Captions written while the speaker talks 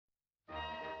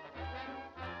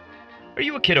Are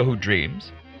you a kiddo who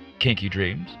dreams? Kinky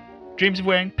dreams? Dreams of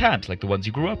wearing pants like the ones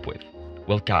you grew up with?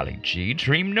 Well, darling G,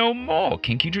 dream no more.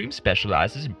 Kinky Dream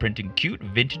specializes in printing cute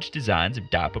vintage designs of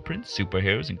diaper prints,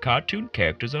 superheroes, and cartoon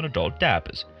characters on adult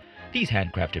diapers. These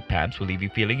handcrafted pants will leave you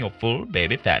feeling your full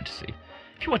baby fantasy.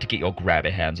 If you want to get your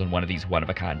grabby hands on one of these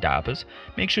one-of-a-kind diapers,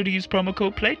 make sure to use promo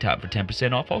code PLAYTIME for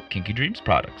 10% off all Kinky Dreams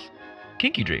products.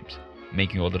 Kinky Dreams,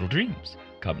 making your little dreams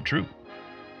come true.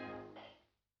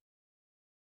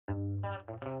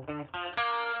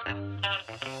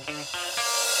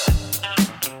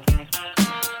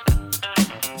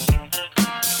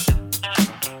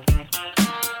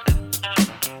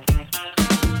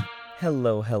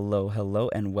 Hello,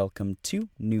 and welcome to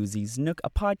Newsies Nook, a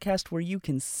podcast where you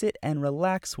can sit and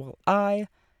relax while I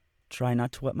try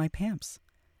not to wet my pants.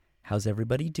 How's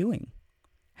everybody doing?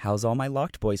 How's all my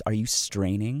locked boys? Are you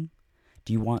straining?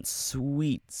 Do you want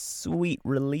sweet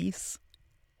release?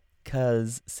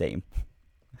 'Cause same.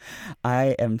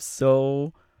 I am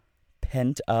so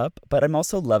pent up, but I'm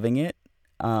also loving it.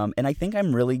 And I think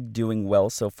I'm really doing well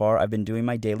so far. I've been doing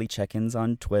my daily check-ins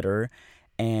on Twitter,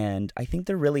 and I think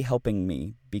they're really helping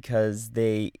me because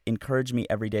they encourage me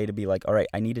every day to be like, all right,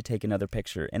 I need to take another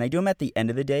picture. And I do them at the end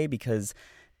of the day because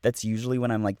that's usually when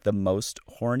I'm like the most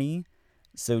horny.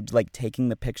 So like taking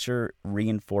the picture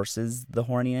reinforces the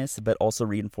horniness, but also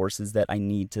reinforces that I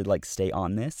need to like stay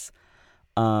on this.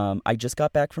 I just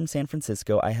got back from San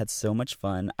Francisco. I had so much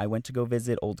fun. I went to go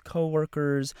visit old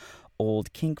coworkers,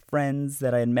 old kink friends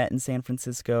that I had met in San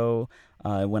Francisco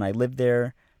when I lived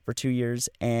there for 2 years,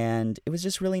 and it was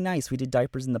just really nice. We did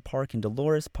diapers in the park in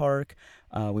Dolores Park.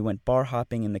 We went bar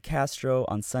hopping in the Castro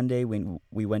on Sunday when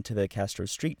we went to the Castro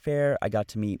Street Fair. I got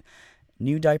to meet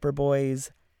new diaper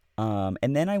boys,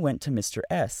 and then I went to Mr.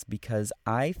 S because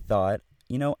I thought,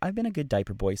 I've been a good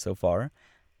diaper boy so far,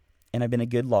 and I've been a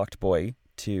good locked boy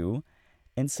too,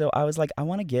 and so I was like, I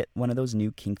want to get one of those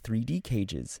new Kink 3D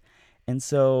cages, and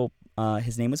so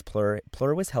his name was Plur.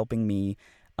 Plur was helping me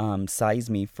size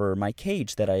me for my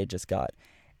cage that I had just got.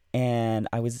 And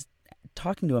I was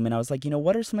talking to him and I was like,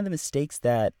 what are some of the mistakes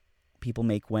that people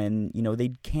make when,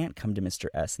 they can't come to Mr.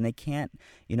 S and they can't,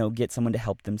 get someone to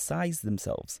help them size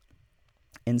themselves.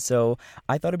 And so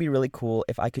I thought it'd be really cool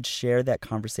if I could share that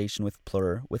conversation with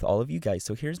Plur with all of you guys.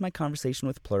 So here's my conversation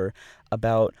with Plur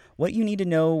about what you need to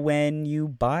know when you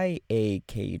buy a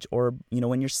cage or,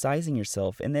 when you're sizing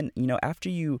yourself. And then, after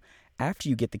you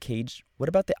get the cage, what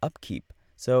about the upkeep?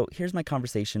 So here's my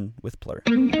conversation with Plur.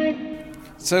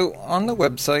 So on the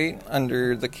website,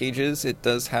 under the cages, it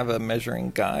does have a measuring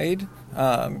guide.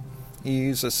 You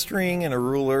use a string and a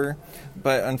ruler,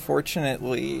 but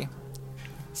unfortunately,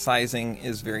 sizing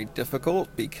is very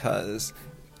difficult because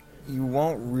you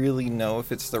won't really know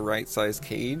if it's the right size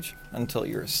cage until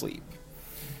you're asleep.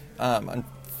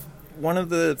 One of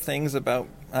the things about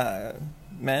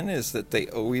men is that they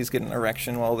always get an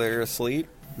erection while they're asleep.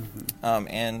 Mm-hmm.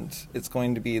 And it's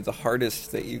going to be the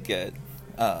hardest that you get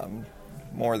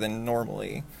more than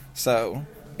normally. So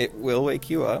it will wake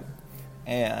you up,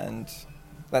 and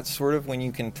that's sort of when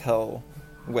you can tell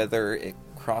whether it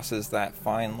crosses that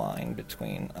fine line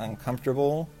between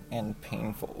uncomfortable and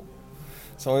painful.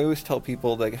 So I always tell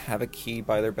people to have a key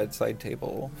by their bedside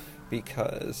table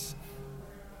because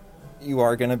you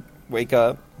are going to wake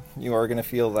up, you are going to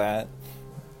feel that,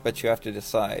 but you have to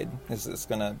decide, is this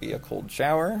going to be a cold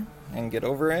shower and get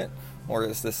over it, or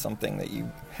is this something that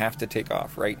you have to take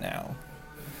off right now?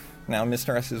 Now,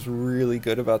 Mr. S is really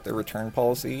good about their return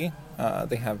policy.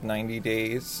 They have 90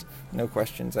 days, no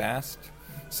questions asked.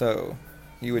 So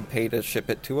you would pay to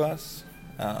ship it to us.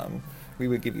 We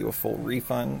would give you a full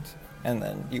refund, and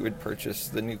then you would purchase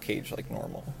the new cage like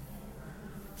normal.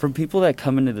 From people that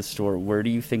come into the store, where do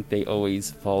you think they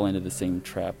always fall into the same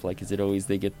trap? Like, is it always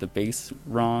they get the base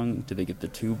wrong? Do they get the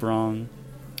tube wrong?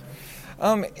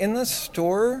 In the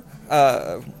store,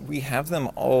 we have them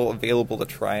all available to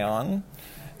try on,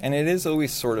 and it is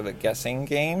always sort of a guessing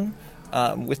game.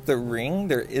 With the ring,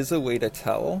 there is a way to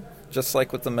tell. Just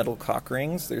like with the metal cock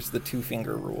rings, there's the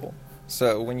 2-finger rule.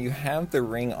 So when you have the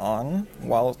ring on,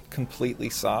 while completely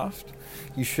soft,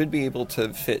 you should be able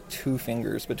to fit 2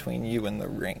 fingers between you and the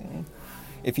ring.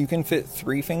 If you can fit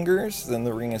 3 fingers, then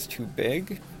the ring is too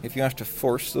big. If you have to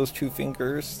force those 2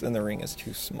 fingers, then the ring is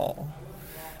too small.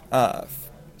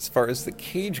 As far as the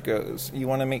cage goes, you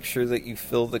want to make sure that you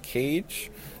fill the cage.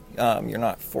 You're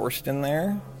not forced in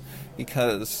there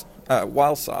because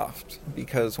while soft,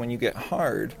 because when you get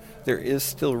hard, there is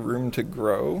still room to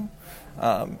grow.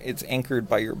 It's anchored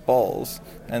by your balls,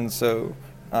 and so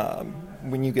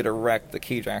when you get erect, the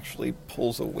cage actually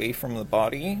pulls away from the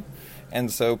body,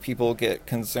 and so people get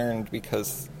concerned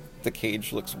because the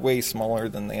cage looks way smaller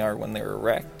than they are when they're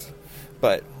erect,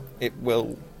 but it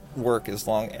will work as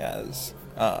long as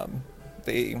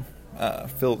they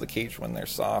fill the cage when they're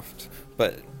soft,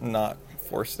 but not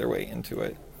force their way into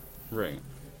it. Right.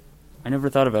 I never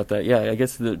thought about that. Yeah, I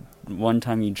guess the one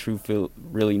time you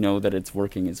really know that it's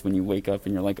working is when you wake up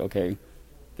and you're like, okay,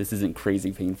 this isn't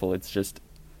crazy painful. It's just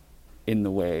in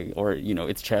the way, or, you know,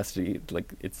 it's chastity,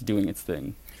 like it's doing its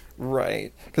thing.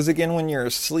 Right. Because again, when you're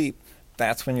asleep,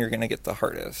 that's when you're going to get the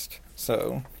hardest.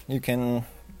 So you can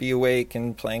be awake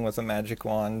and playing with a magic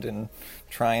wand and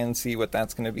try and see what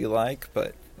that's going to be like,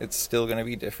 but it's still going to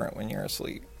be different when you're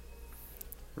asleep.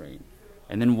 Right.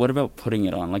 And then what about putting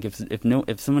it on? Like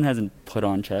if someone hasn't put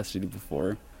on chastity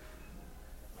before,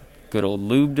 good old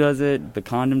lube does it, the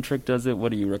condom trick does it.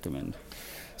 What do you recommend?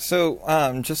 So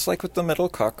just like with the metal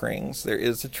cock rings, there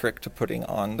is a trick to putting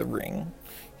on the ring.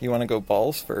 You want to go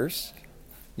balls first.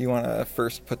 You want to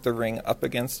first put the ring up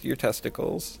against your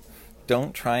testicles.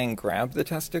 Don't try and grab the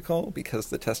testicle because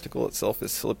the testicle itself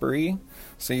is slippery.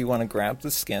 So you want to grab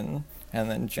the skin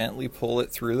and then gently pull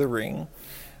it through the ring.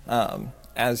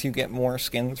 As you get more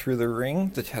skin through the ring,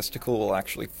 the testicle will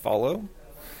actually follow.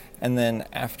 And then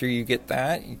after you get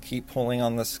that, you keep pulling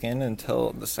on the skin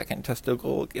until the second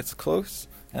testicle gets close,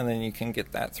 and then you can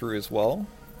get that through as well.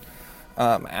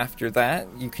 After that,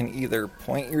 you can either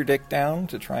point your dick down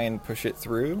to try and push it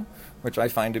through, which I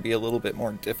find to be a little bit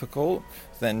more difficult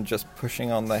than just pushing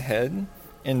on the head,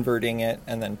 inverting it,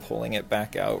 and then pulling it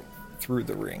back out through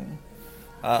the ring.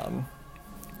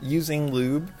 Using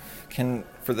lube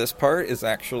for this part is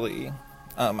actually,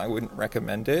 I wouldn't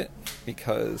recommend it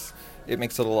because it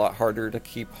makes it a lot harder to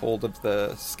keep hold of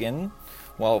the skin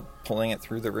while pulling it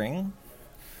through the ring.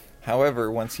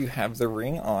 However, once you have the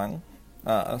ring on,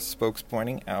 spokes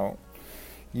pointing out,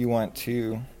 you want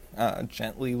to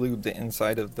gently lube the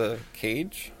inside of the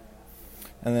cage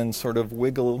and then sort of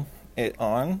wiggle it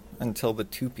on until the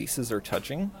two pieces are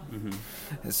touching. Mm-hmm.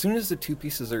 As soon as the two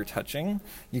pieces are touching,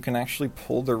 you can actually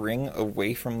pull the ring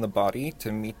away from the body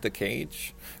to meet the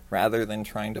cage rather than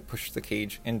trying to push the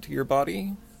cage into your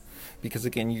body, because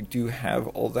again, you do have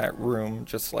all that room,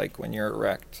 just like when you're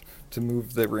erect, to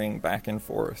move the ring back and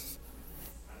forth.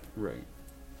 Right.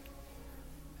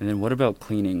 And then what about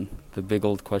cleaning? The big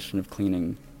old question of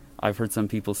cleaning. I've heard some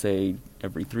people say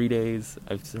every 3 days.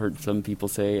 I've heard some people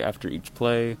say after each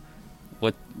play.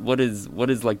 What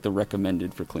is like the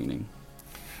recommended for cleaning?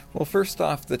 Well, first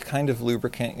off, the kind of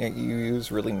lubricant you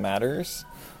use really matters.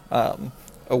 A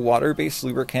water-based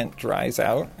lubricant dries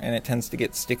out and it tends to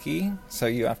get sticky, so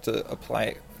you have to apply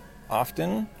it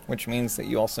often, which means that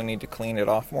you also need to clean it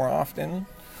off more often.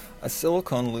 A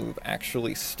silicone lube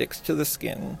actually sticks to the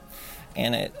skin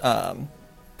and it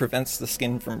prevents the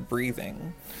skin from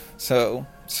breathing. So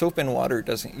soap and water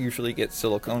doesn't usually get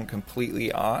silicone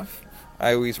completely off.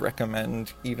 I always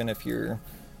recommend, even if you're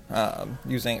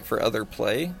using it for other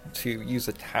play, to use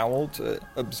a towel to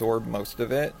absorb most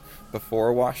of it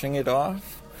before washing it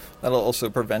off. That'll also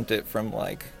prevent it from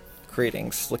like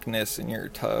creating slickness in your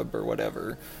tub or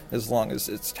whatever, as long as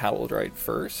it's towel dried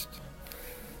first.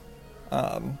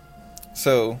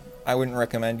 So I wouldn't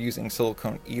recommend using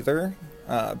silicone either,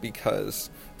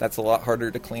 because that's a lot harder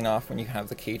to clean off when you have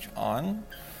the cage on.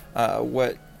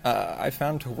 What I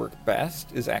found to work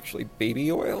best is actually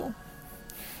baby oil,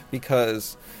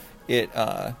 because it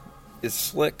is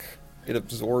slick, it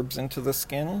absorbs into the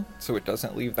skin, so it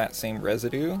doesn't leave that same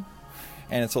residue,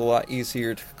 and it's a lot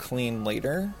easier to clean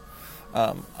later.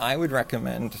 I would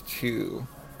recommend to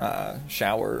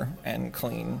shower and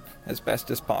clean as best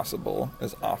as possible,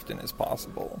 as often as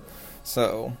possible.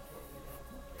 So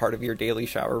part of your daily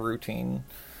shower routine,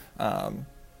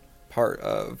 part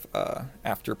of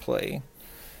after play.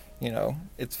 You know,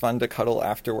 it's fun to cuddle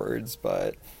afterwards,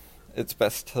 but it's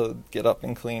best to get up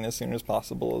and clean as soon as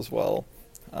possible as well.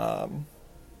 And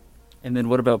then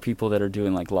what about people that are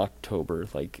doing like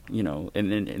Locktober, like, you know,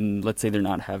 and let's say they're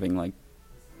not having like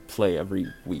play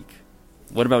every week?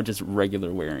 What about just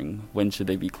regular wearing? When should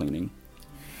they be cleaning?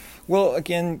 Well,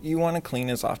 again, you want to clean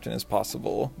as often as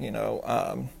possible. You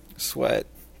know, sweat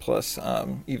plus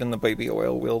even the baby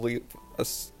oil will leave a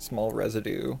small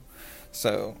residue.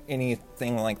 So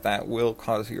anything like that will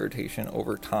cause irritation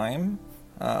over time.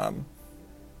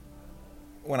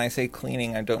 When I say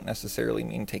cleaning, I don't necessarily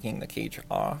mean taking the cage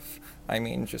off. I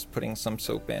mean just putting some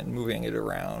soap in, moving it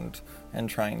around, and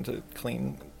trying to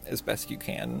clean as best you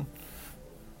can.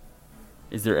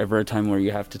 Is there ever a time where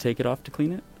you have to take it off to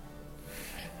clean it?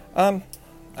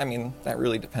 I mean, that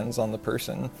really depends on the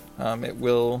person. It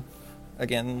will,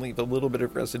 again, leave a little bit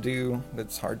of residue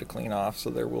that's hard to clean off,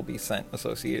 so there will be scent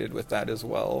associated with that as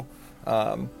well.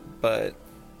 But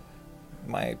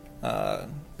My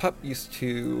pup used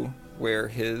to wear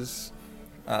his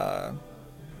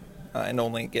and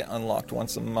only get unlocked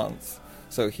once a month,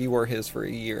 so he wore his for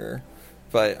a year.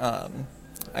 But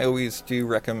I always do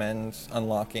recommend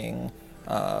unlocking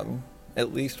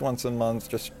at least once a month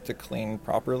just to clean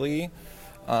properly.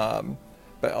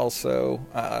 But also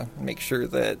make sure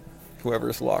that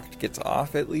whoever's locked gets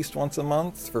off at least once a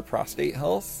month for prostate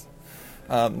health.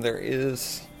 There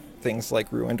is things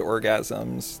like ruined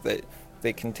orgasms that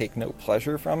they can take no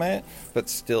pleasure from it, but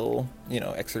still,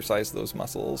 exercise those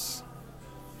muscles.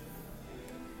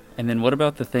 And then what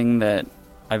about the thing that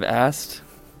I've asked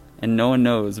and no one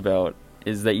knows about,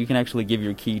 is that you can actually give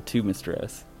your key to Mr.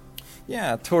 S?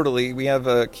 Yeah, totally. We have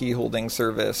a key holding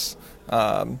service.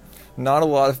 Not a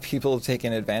lot of people have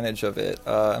taken advantage of it.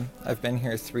 I've been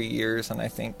here 3 years, and I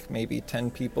think maybe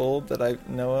 10 people that I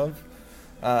know of.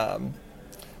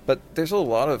 But there's a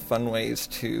lot of fun ways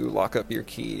to lock up your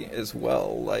key as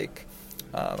well. Like,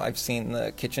 I've seen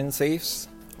the kitchen safes.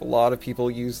 A lot of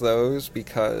people use those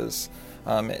because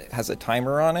it has a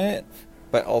timer on it,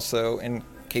 but also in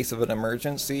case of an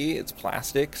emergency, it's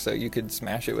plastic, so you could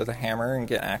smash it with a hammer and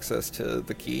get access to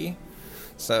the key.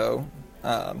 So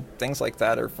things like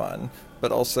that are fun.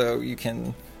 But also you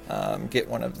can get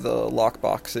one of the lock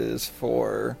boxes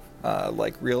for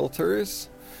like realtors,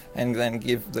 and then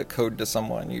give the code to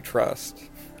someone you trust,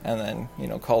 and then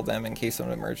call them in case of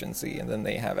an emergency, and then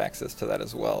they have access to that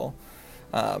as well.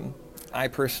 I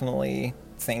personally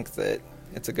think that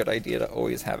it's a good idea to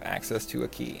always have access to a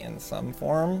key in some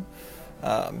form.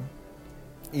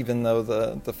 Even though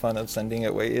the fun of sending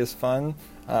it away is fun,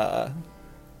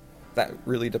 that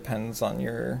really depends on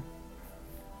your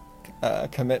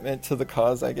commitment to the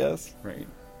cause, I guess. Right.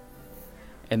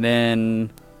 And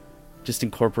then just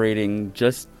incorporating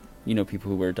people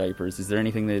who wear diapers. Is there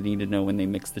anything they need to know when they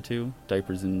mix the two,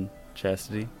 diapers and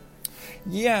chastity?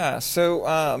 Yeah,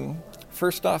 so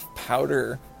first off,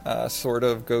 powder sort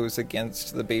of goes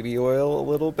against the baby oil a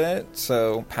little bit,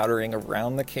 so powdering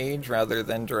around the cage rather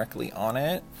than directly on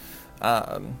it.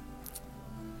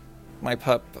 My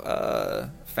pup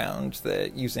found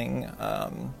that using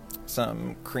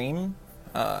some cream,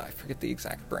 I forget the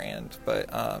exact brand, but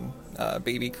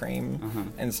baby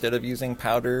cream instead of using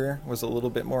powder was a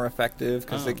little bit more effective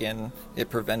because, again, it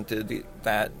prevented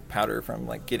that powder from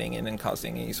getting in and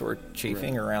causing any sort of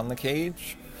chafing around the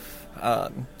cage.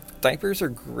 Diapers are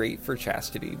great for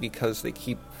chastity because they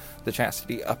keep the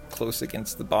chastity up close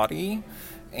against the body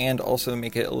and also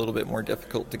make it a little bit more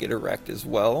difficult to get erect as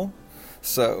well.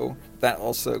 So that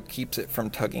also keeps it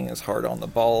from tugging as hard on the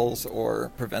balls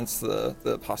or prevents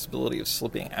the possibility of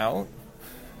slipping out.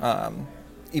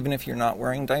 Even if you're not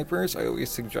wearing diapers, I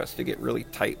always suggest to get really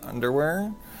tight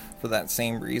underwear for that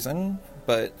same reason.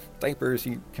 But diapers,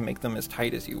 you can make them as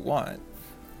tight as you want,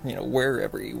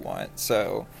 wherever you want.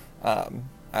 So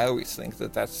I always think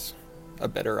that that's a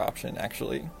better option,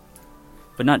 actually.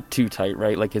 But not too tight,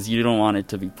 right? Because you don't want it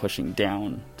to be pushing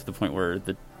down to the point where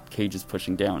the cage is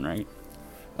pushing down, right?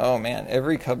 Oh man,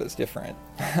 every cub is different.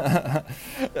 I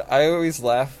always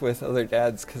laugh with other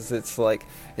dads because it's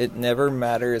it never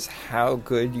matters how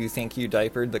good you think you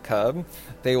diapered the cub.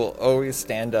 They will always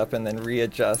stand up and then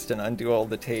readjust and undo all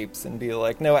the tapes and be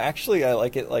like, no, actually I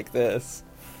like it like this.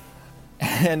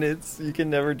 And you can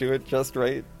never do it just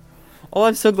right. Oh,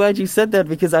 I'm so glad you said that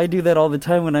because I do that all the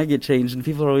time when I get changed, and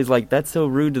people are always like, that's so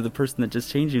rude to the person that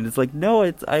just changed you. And it's like, no,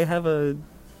 I have a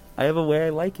way I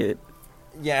like it.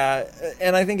 Yeah,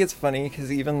 and I think it's funny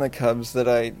because even the cubs that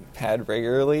I pad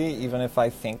regularly, even if I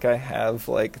think I have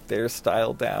their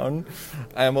style down,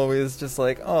 I'm always just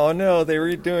like, oh no, they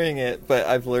were doing it. But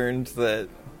I've learned that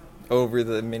over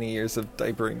the many years of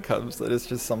diapering cubs that it's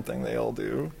just something they all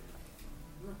do.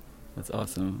 That's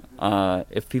awesome.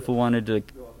 If people wanted to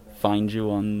find you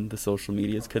on the social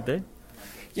medias, could they?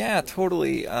 Yeah,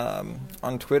 totally.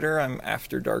 On Twitter, I'm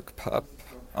After Dark Pup.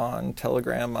 On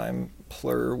Telegram, I'm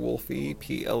Plurwolfy,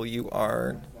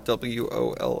 Plurwolfy.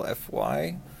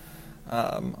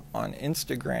 On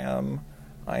Instagram,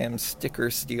 I am Sticker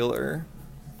Stealer,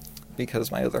 because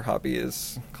my other hobby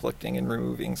is collecting and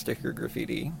removing sticker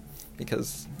graffiti,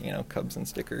 because, cubs and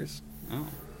stickers. Oh,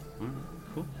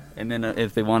 cool. And then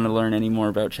if they want to learn any more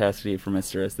about chastity from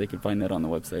Mr. S, they could find that on the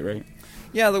website, right?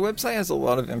 Yeah, the website has a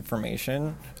lot of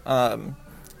information.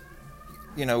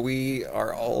 We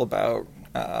are all about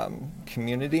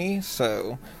community,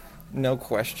 so no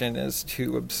question is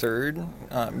too absurd.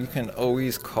 You can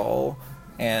always call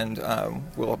and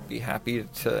we'll be happy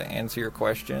to answer your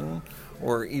question,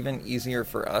 or even easier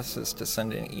for us is to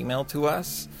send an email to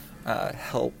us,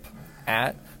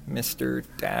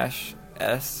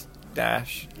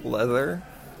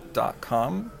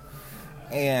 help@mr-s-leather.com,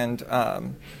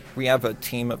 And we have a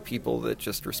team of people that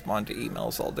just respond to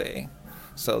emails all day.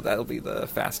 So that'll be the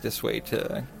fastest way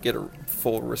to get a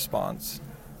full response.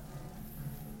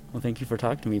 Well, thank you for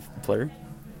talking to me, Fleur.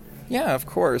 Yeah, of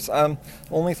course.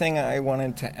 Only thing I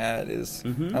wanted to add is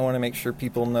I want to make sure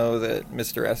people know that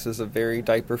Mr. S is a very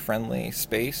diaper-friendly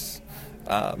space.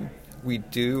 We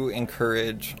do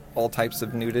encourage all types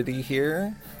of nudity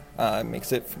here. It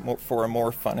makes it for a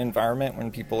more fun environment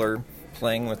when people are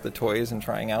playing with the toys and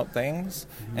trying out things.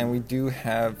 And we do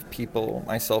have people,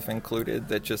 myself included,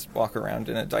 that just walk around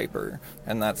in a diaper,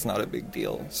 and that's not a big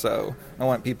deal. So I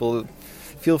want people to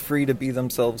feel free to be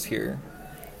themselves here.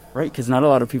 Right, because not a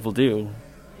lot of people do.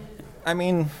 I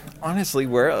mean, honestly,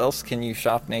 where else can you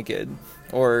shop naked?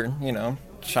 Or,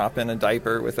 shop in a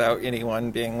diaper without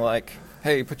anyone being like,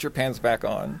 hey, put your pants back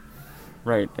on.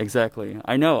 Right, exactly.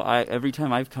 I know, every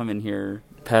time I've come in here,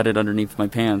 padded underneath my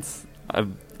pants,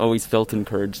 I've always felt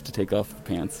encouraged to take off the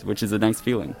pants, which is a nice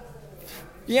feeling.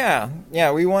 Yeah,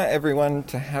 we want everyone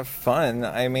to have fun.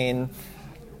 I mean,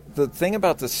 the thing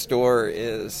about the store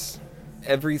is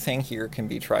everything here can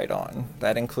be tried on.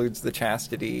 That includes the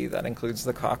chastity, that includes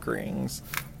the cock rings,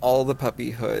 all the puppy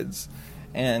hoods,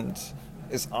 and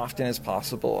as often as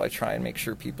possible, I try and make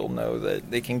sure people know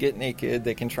that they can get naked,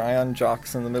 they can try on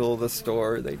jocks in the middle of the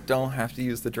store, they don't have to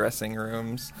use the dressing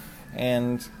rooms,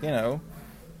 and,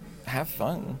 have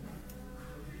fun.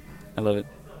 I love it.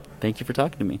 Thank you for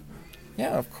talking to me.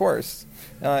 Yeah, of course.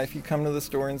 If you come to the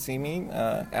store and see me,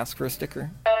 ask for a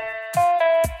sticker.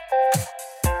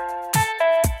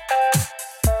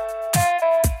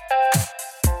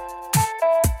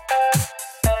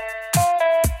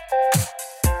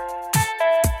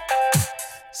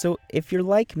 So if you're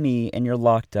like me and you're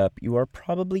locked up, you are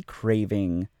probably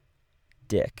craving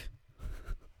dick.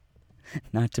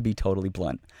 Not to be totally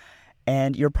blunt.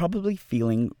 And you're probably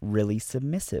feeling really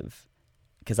submissive.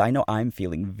 Because I know I'm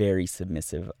feeling very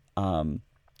submissive. And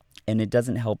it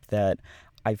doesn't help that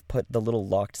I've put the little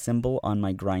locked symbol on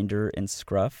my Grindr and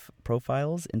Scruff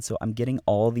profiles. And so I'm getting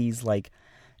all these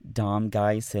Dom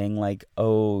guys saying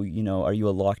oh, are you a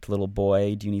locked little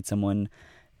boy? Do you need someone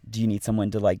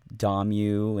to dom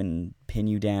you and pin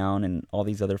you down and all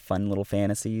these other fun little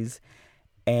fantasies?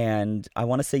 And I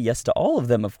want to say yes to all of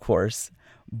them, of course,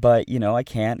 but I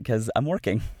can't because I'm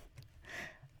working.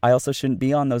 I also shouldn't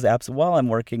be on those apps while I'm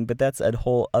working, but that's a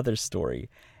whole other story.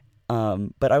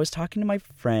 But I was talking to my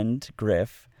friend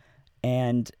Griff,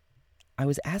 and I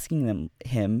was asking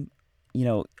him,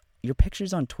 your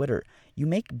pictures on Twitter, you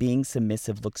make being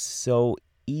submissive look so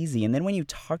easy. And then when you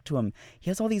talk to him, he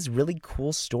has all these really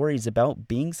cool stories about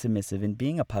being submissive and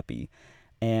being a puppy.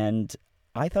 And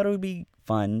I thought it would be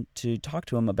fun to talk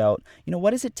to him about,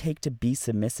 what does it take to be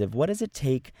submissive? What does it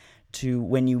take to,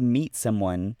 when you meet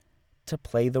someone, to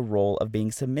play the role of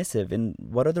being submissive? And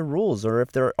what are the rules? Or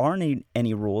if there aren't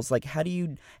any rules, how do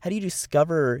you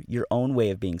discover your own way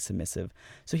of being submissive?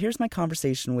 So here's my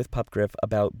conversation with Pup Griff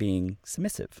about being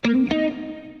submissive.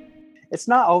 It's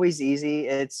not always easy.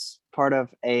 It's part of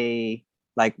a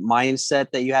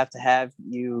mindset that you have to have.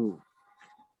 You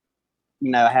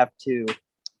have to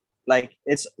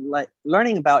it's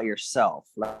learning about yourself,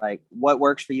 what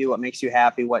works for you, what makes you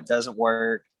happy, what doesn't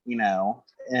work,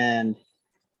 and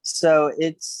so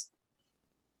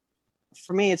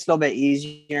for me, it's a little bit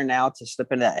easier now to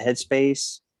slip into that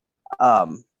headspace.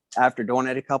 After doing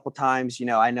it a couple times,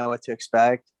 I know what to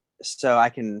expect, so I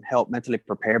can help mentally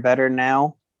prepare better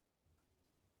now.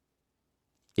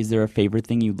 Is there a favorite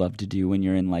thing you love to do when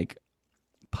you're in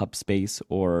pup space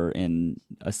or in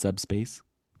a subspace?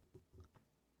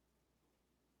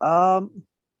 Let's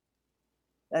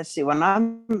see. When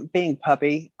I'm being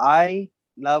puppy, I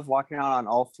love walking out on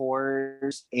all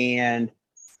fours and,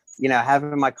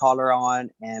 having my collar on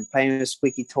and playing with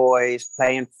squeaky toys,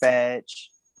 playing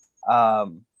fetch. I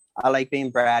like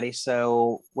being bratty.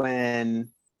 So when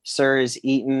Sir is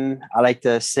eating, I like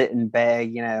to sit and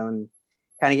beg, and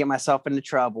kind of get myself into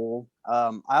trouble.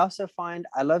 I also find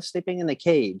I love sleeping in a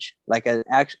cage, like a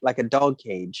dog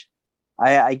cage.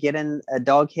 I get in a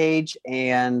dog cage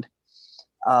and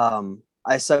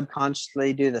I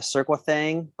subconsciously do the circle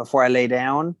thing before I lay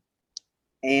down,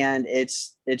 and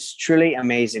it's truly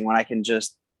amazing when I can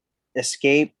just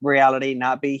escape reality,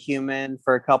 not be human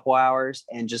for a couple hours,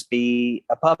 and just be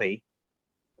a puppy.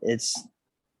 It's,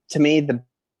 to me, the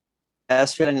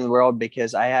best feeling in the world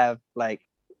because I have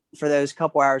for those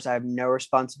couple hours, I have no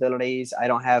responsibilities. I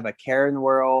don't have a care in the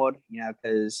world,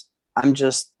 because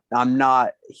I'm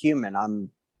not human. I'm,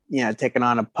 taking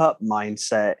on a pup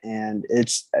mindset, and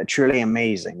it's truly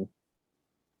amazing.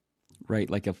 Right.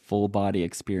 Like a full body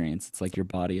experience. It's like your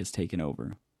body is taken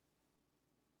over.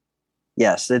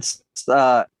 Yes, it's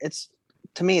to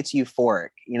me it's euphoric.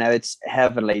 It's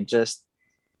heavenly just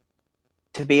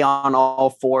to be on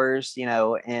all fours,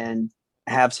 and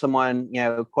have someone,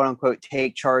 quote unquote,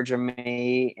 take charge of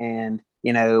me and,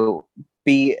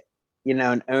 be,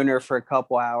 an owner for a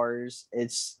couple hours.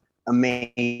 It's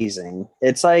amazing.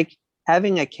 It's like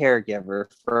having a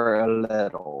caregiver for a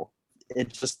little.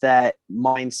 It's just that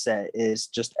mindset is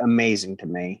just amazing to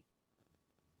me.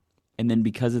 And then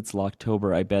because it's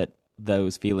Locktober, I bet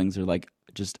those feelings are like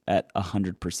just at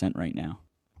 100% right now.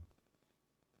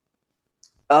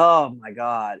 Oh my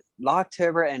God.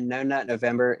 Locktober and No Nut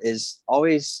November is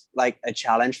always like a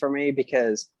challenge for me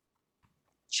because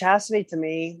chastity to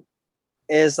me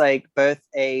is like both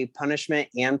a punishment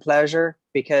and pleasure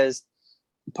because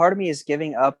part of me is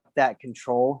giving up that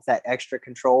control, that extra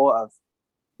control of,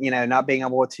 not being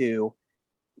able to,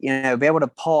 be able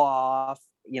to pull off,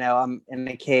 I'm in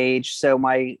a cage. So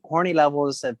my horny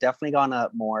levels have definitely gone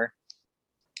up more.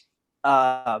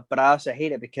 But I also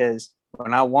hate it because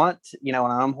when I want, when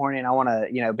I'm horny and I want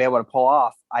to, be able to pull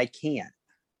off, I can't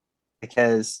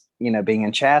because, being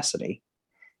in chastity.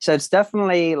 So it's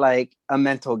definitely like a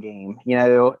mental game.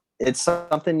 It's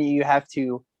something you have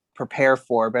to prepare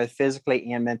for both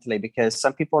physically and mentally because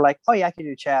some people are like, oh yeah, I can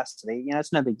do chastity.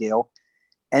 It's no big deal.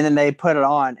 And then they put it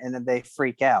on and then they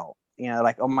freak out,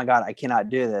 like, oh my God, I cannot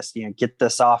do this. Get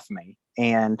this off me.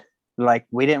 And like,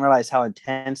 we didn't realize how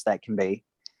intense that can be.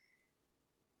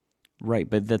 Right,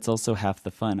 but that's also half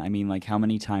the fun. I mean, like, how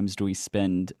many times do we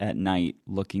spend at night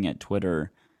looking at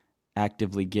Twitter,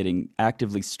 actively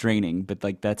straining, but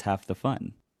like that's half the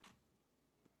fun.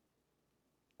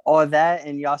 All of that,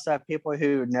 and you also have people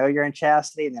who know you're in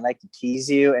chastity and they like to tease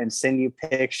you and send you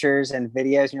pictures and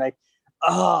videos, and you're like,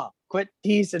 oh, quit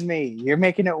teasing me. You're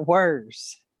making it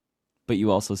worse. But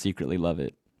you also secretly love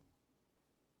it.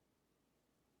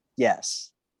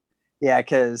 Yes. Yeah,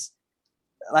 because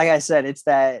like I said, it's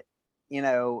that,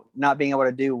 not being able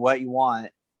to do what you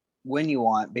want when you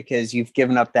want because you've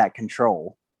given up that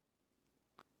control.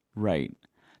 Right.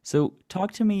 So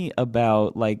talk to me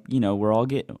about like,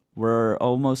 we're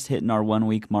almost hitting our 1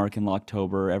 week mark in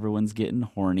October. Everyone's getting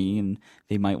horny and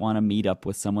they might want to meet up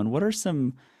with someone. What are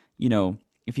some,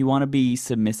 if you want to be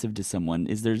submissive to someone,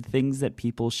 is there things that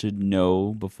people should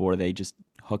know before they just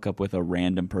hook up with a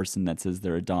random person that says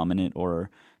they're a dominant or,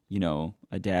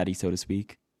 a daddy, so to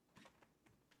speak?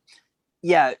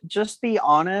 Yeah, just be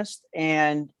honest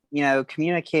and,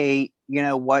 communicate,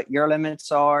 what your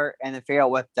limits are and then figure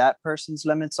out what that person's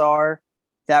limits are.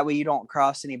 That way you don't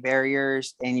cross any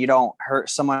barriers and you don't hurt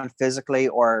someone physically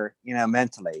or,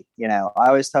 mentally. I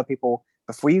always tell people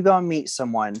before you go and meet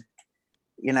someone,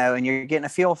 and you're getting a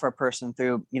feel for a person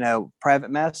through, private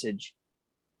message,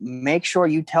 make sure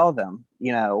you tell them,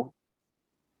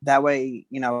 that way,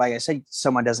 like I said,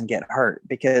 someone doesn't get hurt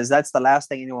because that's the last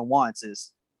thing anyone wants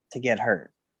is to get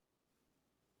hurt.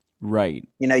 Right.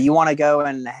 You want to go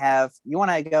and have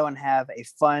a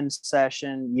fun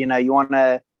session. You want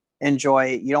to enjoy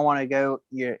it. You don't want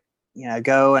to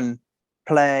go and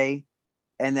play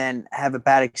and then have a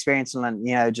bad experience and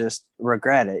then, just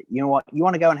regret it. You want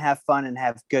to go and have fun and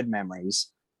have good memories.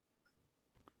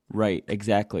 Right,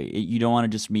 exactly. You don't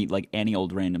want to just meet like any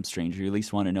old random stranger. You at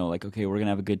least want to know like, okay, we're going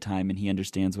to have a good time and he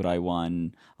understands what I want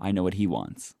and I know what he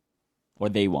wants or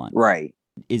they want. Right.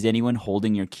 Is anyone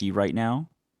holding your key right now?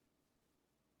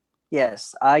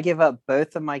 Yes, I give up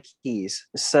both of my keys.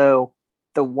 So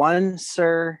the one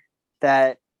sir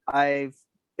that I've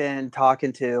been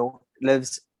talking to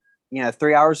lives,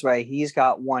 3 hours away. He's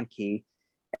got one key.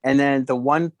 And then the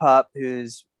one pup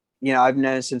who's, I've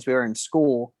known since we were in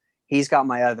school, he's got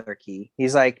my other key.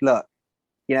 He's like, look,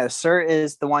 sir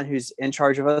is the one who's in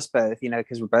charge of us both,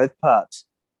 because we're both pups,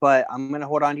 but I'm going to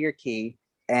hold on to your key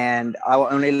and I will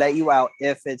only let you out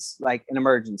if it's like an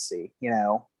emergency,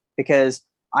 because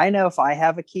I know if I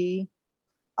have a key,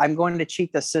 I'm going to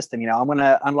cheat the system. I'm going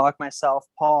to unlock myself,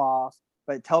 paw off,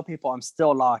 but tell people I'm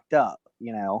still locked up,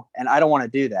 and I don't want to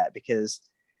do that because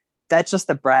that's just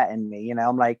the brat in me.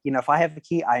 I'm like, if I have a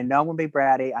key, I know I'm going to be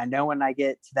bratty. I know when I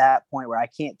get to that point where I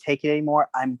can't take it anymore,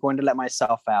 I'm going to let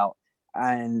myself out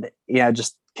and,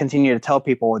 just continue to tell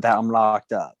people that I'm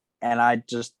locked up. And I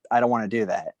don't want to do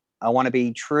that. I want to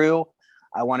be true.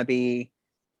 I want to be,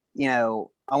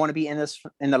 I want to be in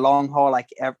the long haul like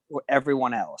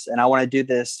everyone else, and I want to do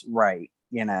this right.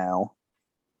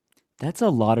 That's a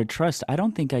lot of trust. I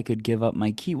don't think I could give up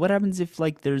my key. What happens if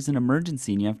like there's an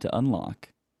emergency and you have to unlock?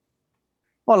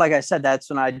 Well, like I said, that's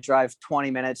when I drive 20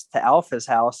 minutes to Alpha's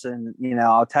house, and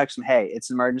I'll text him, "Hey,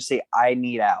 it's an emergency. I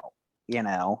need out."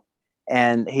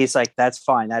 And he's like, that's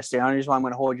fine. That's the only reason why I'm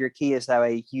going to hold your key is that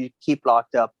way you keep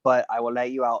locked up, but I will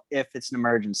let you out if it's an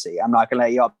emergency. I'm not going to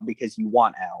let you out because you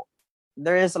want out.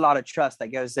 There is a lot of trust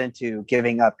that goes into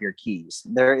giving up your keys.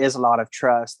 There is a lot of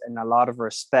trust and a lot of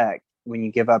respect when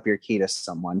you give up your key to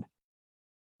someone.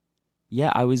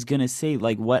 Yeah, I was gonna say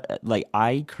like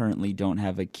I currently don't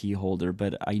have a key holder,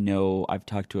 but I know I've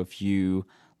talked to a few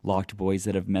locked boys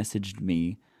that have messaged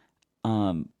me.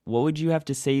 What would you have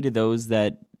to say to those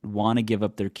that want to give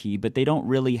up their key, but they don't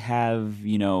really have,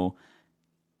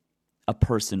 a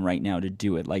person right now to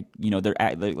do it? Like,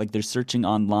 they're searching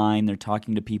online, they're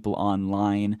talking to people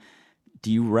online.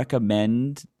 Do you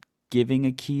recommend giving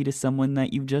a key to someone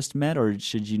that you just met, or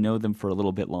should you know them for a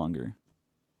little bit longer?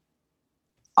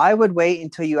 I would wait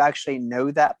until you actually know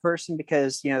that person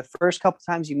because, the first couple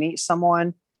times you meet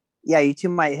someone, yeah, you two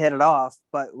might hit it off.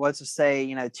 But what's to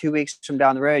say, 2 weeks from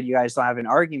down the road, you guys don't have an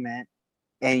argument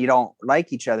and you don't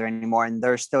like each other anymore and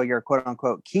they're still your quote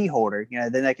unquote key holder.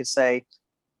 Then they could say,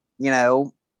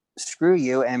 screw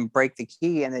you and break the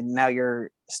key. And then now you're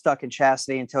stuck in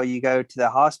chastity until you go to the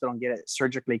hospital and get it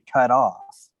surgically cut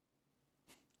off.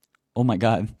 Oh my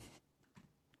God.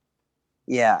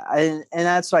 Yeah, and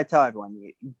that's what I tell everyone.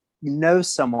 You know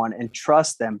someone and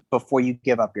trust them before you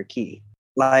give up your key.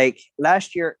 Like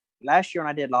last year when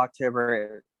I did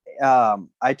Locktober,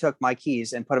 I took my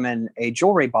keys and put them in a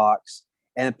jewelry box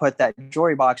and put that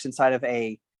jewelry box inside of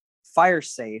a fire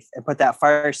safe and put that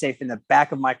fire safe in the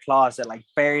back of my closet, like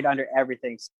buried under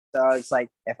everything. So it's like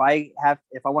if I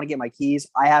want to get my keys,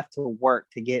 I have to work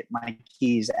to get my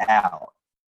keys out.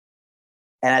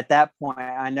 And at that point,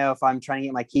 I know if I'm trying to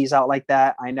get my keys out like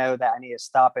that, I know that I need to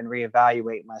stop and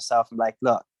reevaluate myself and be like,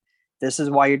 look, this is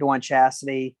why you're doing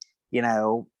chastity.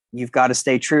 You've got to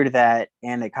stay true to that.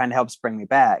 And it kind of helps bring me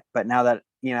back. But now that,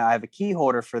 I have a key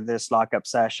holder for this lockup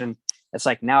session, it's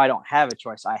like now I don't have a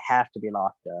choice. I have to be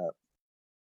locked up.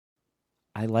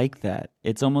 I like that.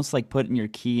 It's almost like putting your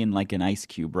key in like an ice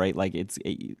cube, right? Like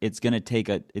it's gonna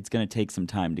take some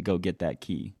time to go get that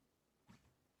key.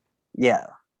 Yeah.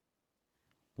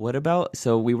 What about,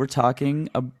 so we were talking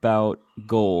about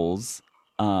goals.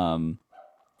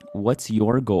 What's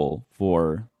your goal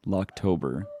for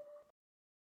Locktober?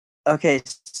 Okay.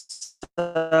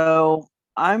 So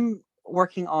I'm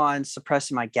working on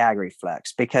suppressing my gag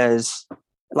reflex because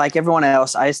like everyone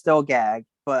else, I still gag,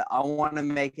 but I want to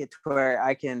make it to where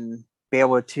I can be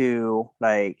able to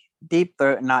like deep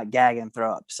throat and not gag and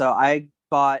throw up. So I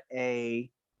bought a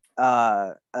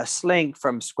sling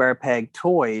from Square Peg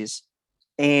Toys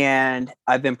and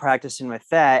I've been practicing with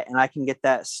that and I can get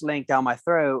that sling down my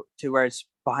throat to where it's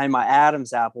behind my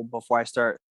Adam's apple before I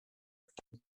start.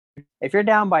 If you're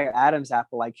down by your Adam's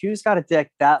apple, like who's got a dick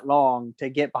that long to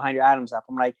get behind your Adam's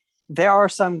apple? I'm like, there are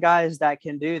some guys that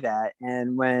can do that.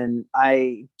 And when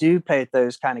I do play with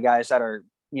those kind of guys that are,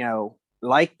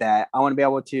 like that, I want to be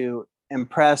able to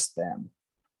impress them,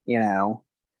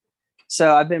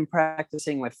 So I've been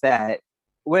practicing with that,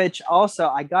 which also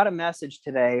I got a message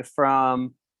today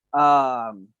from,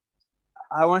 I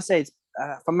want to say it's,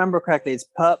 if I remember correctly, it's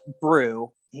Pup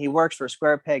Brew. He works for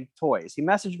Square Peg Toys. He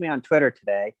messaged me on Twitter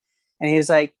today and he's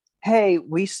like, hey,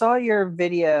 we saw your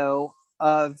video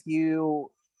of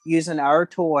you using our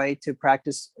toy to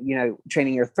practice,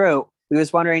 training your throat. We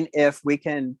was wondering if we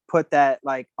can put that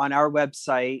like on our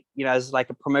website, as like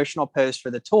a promotional post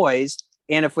for the toys.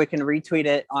 And if we can retweet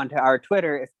it onto our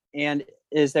Twitter. And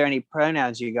is there any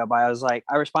pronouns you go by?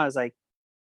 I responded like,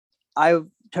 I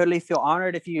totally feel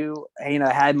honored if you,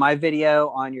 had my video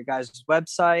on your guys'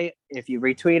 website. If you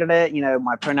retweeted it,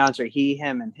 my pronouns are he,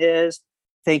 him, and his.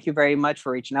 Thank you very much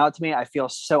for reaching out to me. I feel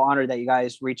so honored that you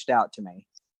guys reached out to me.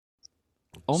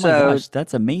 Oh my gosh,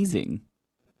 that's amazing.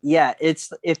 Yeah,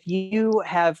 it's if you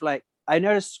have like, I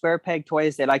noticed Square Peg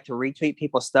Toys, they like to retweet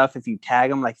people's stuff if you tag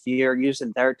them, like if you're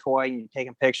using their toy and you're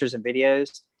taking pictures and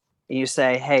videos and you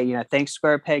say, hey, thanks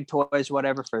Square Peg Toys,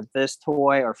 whatever, for this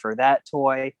toy or for that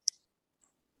toy.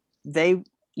 They,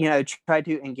 try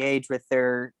to engage with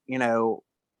their,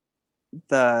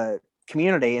 the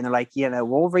community and they're like,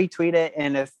 we'll retweet it.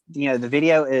 And if, the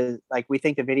video is like, we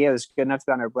think the video is good enough to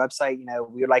be on our website,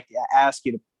 we would like to ask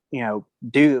you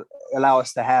to, allow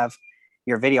us to have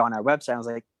your video on our website. I was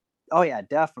like, oh yeah,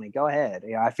 definitely go ahead.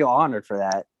 I feel honored for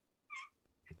that.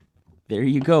 There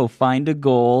you go. Find a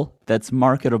goal that's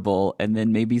marketable and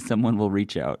then maybe someone will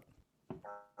reach out.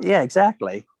 Yeah,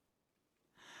 exactly.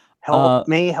 Help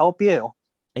me help you.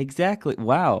 Exactly.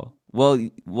 Wow. Well,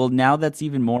 now that's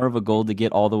even more of a goal to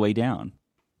get all the way down.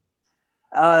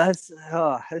 It's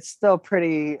still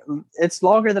pretty. It's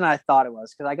longer than I thought it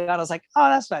was because I was like, oh,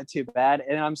 that's not too bad.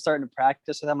 And I'm starting to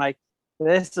practice, and I'm like,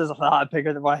 This is a lot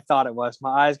bigger than what I thought it was.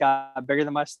 My eyes got bigger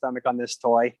than my stomach on this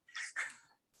toy.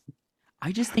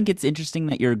 I just think it's interesting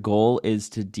that your goal is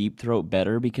to deep throat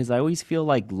better because I always feel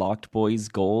like Locked Boys'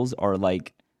 goals are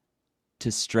like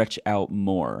to stretch out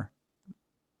more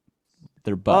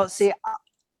their Well, butts. see,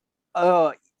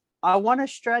 uh, I want to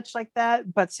stretch like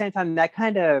that, but at the same time, that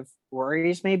kind of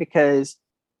worries me because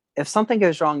if something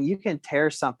goes wrong, you can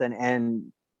tear something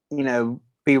and,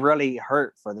 be really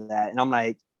hurt for that. And I'm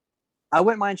like, I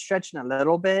wouldn't mind stretching a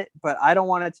little bit, but I don't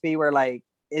want it to be where like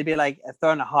it'd be like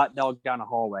throwing a hot dog down a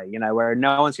hallway, where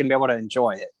no one's gonna be able to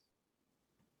enjoy it.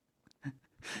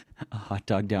 A hot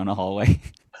dog down a hallway.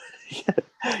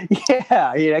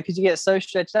 Yeah, because you get so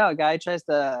stretched out. A guy tries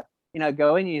to,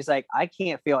 go in, and he's like, I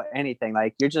can't feel anything.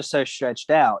 Like you're just so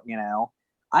stretched out.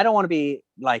 I don't want to be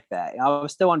like that. I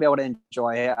still want to be able to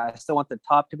enjoy it. I still want the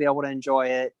top to be able to enjoy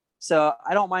it. So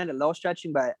I don't mind a little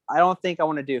stretching, but I don't think I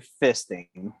want to do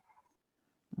fisting.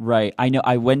 Right. I know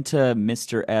I went to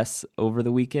Mr. S over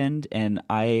the weekend and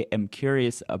I am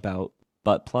curious about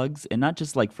butt plugs and not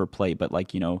just like for play, but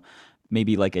like,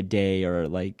 maybe like a day or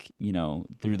like,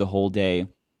 through the whole day.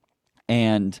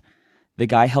 And the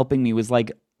guy helping me was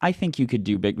like, I think you could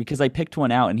do big because I picked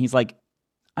one out and he's like,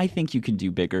 I think you can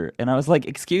do bigger. And I was like,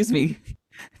 excuse me,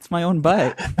 it's my own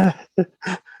butt.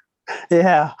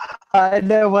 Yeah, I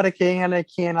know what a can and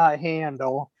cannot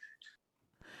handle.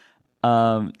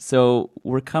 So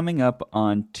we're coming up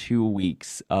on 2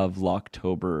 weeks of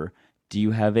Locktober. Do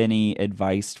you have any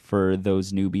advice for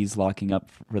those newbies locking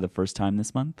up for the first time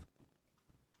this month?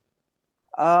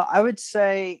 I would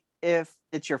say if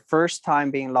it's your first time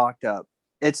being locked up,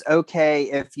 it's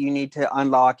okay if you need to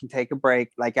unlock and take a break,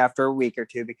 like after a week or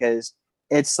two, because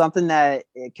it's something that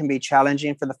it can be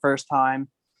challenging for the first time.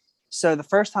 So the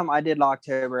first time I did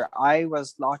Locktober, I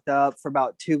was locked up for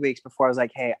about 2 weeks before I was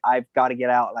like, hey, I've got to get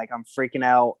out. Like I'm freaking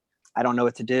out. I don't know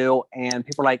what to do. And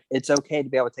people are like, it's okay to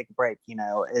be able to take a break.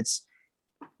 It's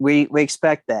we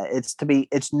expect that.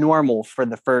 It's normal for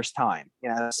the first time.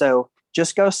 So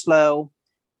just go slow,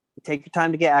 take your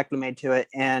time to get acclimated to it.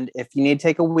 And if you need to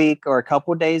take a week or a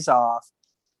couple of days off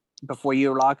before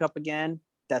you lock up again,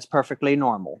 that's perfectly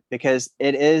normal because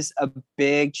it is a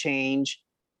big change,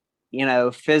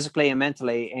 physically and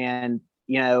mentally. And,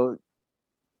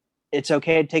 it's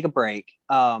okay to take a break.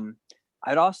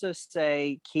 I'd also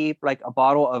say keep like a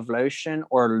bottle of lotion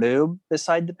or lube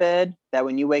beside the bed that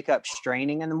when you wake up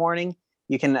straining in the morning,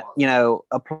 you can,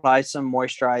 apply some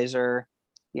moisturizer,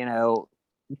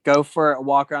 go for a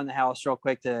walk around the house real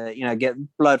quick to, get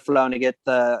blood flowing to get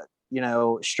the,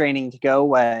 straining to go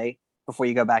away before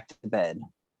you go back to bed.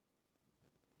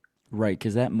 Right,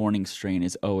 because that morning strain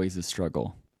is always a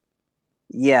struggle.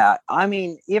 Yeah, I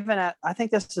mean, I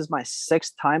think this is my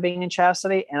 6th time being in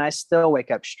chastity, and I still wake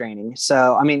up straining.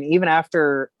 So, I mean, even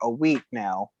after a week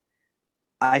now,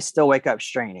 I still wake up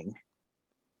straining.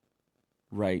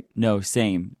 Right. No,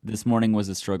 same. This morning was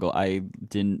a struggle. I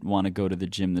didn't want to go to the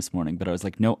gym this morning, but I was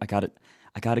like, no, I got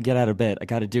to get out of bed. I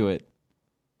got to do it.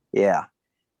 Yeah.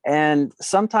 And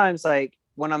sometimes, like,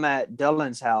 when I'm at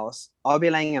Dylan's house, I'll be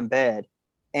laying in bed,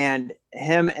 and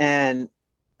him and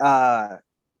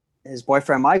his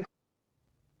boyfriend Michael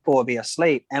will be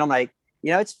asleep, and I'm like,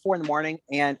 it's 4 a.m.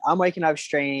 and I'm waking up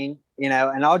straining, and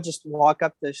I'll just walk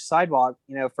up the sidewalk,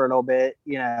 for a little bit,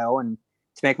 and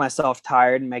to make myself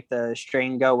tired and make the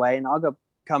strain go away, and I'll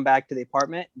come back to the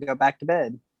apartment and go back to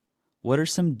bed. What are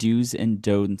some do's and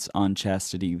don'ts on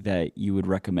chastity that you would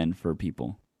recommend for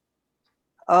people?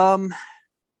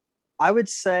 I would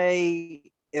say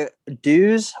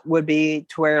do's would be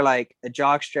to wear like a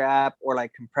jock strap or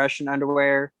like compression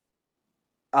underwear,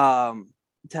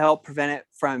 to help prevent it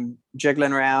from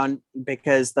jiggling around,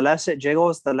 because the less it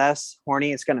jiggles, the less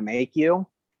horny it's going to make you.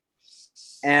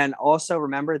 And also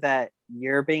remember that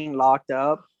you're being locked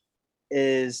up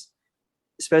is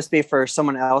supposed to be for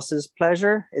someone else's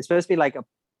pleasure. It's supposed to be like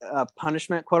a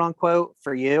punishment, quote unquote,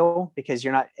 for you because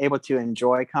you're not able to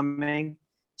enjoy coming.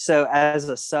 So as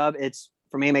a sub,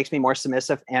 for me, it makes me more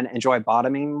submissive and enjoy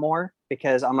bottoming more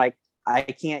because I'm like, I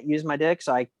can't use my dick,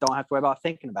 so I don't have to worry about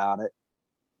thinking about it.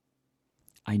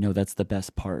 I know that's the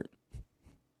best part.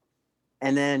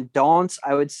 And then don'ts,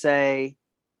 I would say,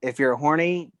 if you're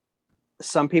horny,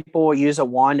 some people will use a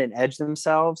wand and edge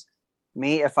themselves.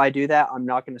 Me, if I do that, I'm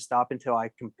not going to stop until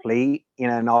I complete,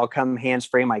 and I'll come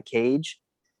hands-free in my cage.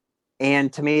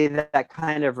 And to me, that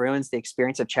kind of ruins the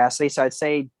experience of chastity. So I'd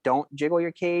say don't jiggle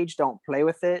your cage, don't play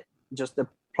with it. Just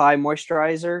apply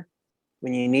moisturizer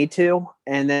when you need to.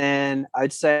 And then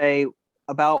I'd say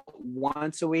about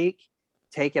once a week,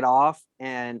 take it off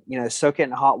and, soak it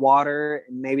in hot water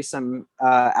and maybe some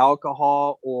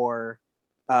alcohol or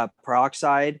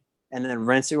peroxide and then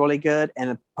rinse it really good and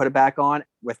then put it back on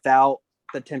without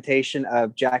the temptation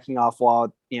of jacking off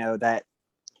while, 5-10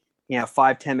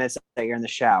 minutes that you're in the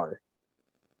shower.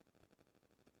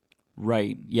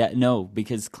 Right. Yeah, no,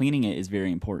 because cleaning it is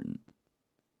very important.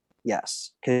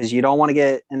 Yes, because you don't want to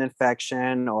get an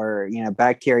infection or,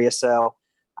 bacteria. So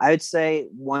I would say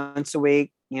once a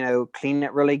week, clean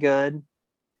it really good,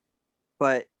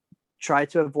 but try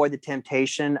to avoid the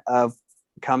temptation of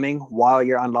coming while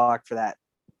you're unlocked for that,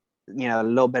 a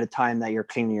little bit of time that you're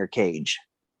cleaning your cage.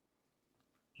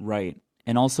 Right.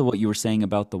 And also what you were saying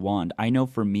about the wand. I know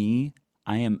for me,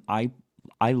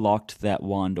 I locked that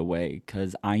wand away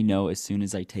because I know as soon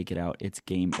as I take it out, it's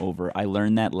game over. I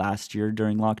learned that last year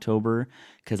during Locktober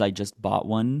because I just bought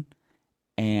one,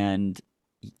 and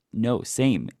no,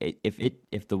 same.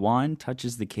 If the wand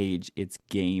touches the cage, it's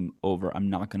game over. I'm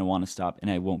not gonna want to stop,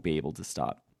 and I won't be able to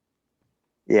stop.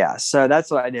 Yeah, so that's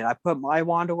what I did. I put my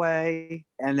wand away,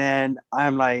 and then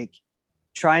I'm like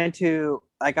trying to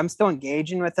I'm still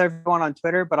engaging with everyone on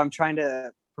Twitter, but I'm trying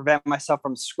to prevent myself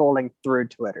from scrolling through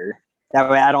Twitter.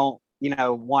 That way I don't,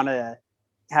 want to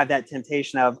have that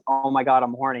temptation of, oh my God,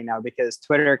 I'm horny now, because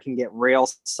Twitter can get real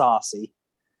saucy.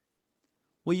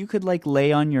 Well, you could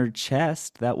lay on your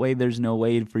chest. That way there's no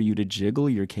way for you to jiggle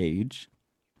your cage.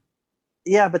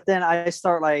 Yeah, but then I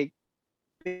start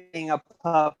being a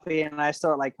puppy and I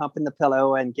start humping the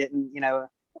pillow and getting,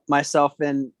 myself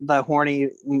in the horny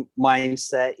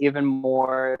mindset even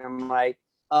more. I'm like,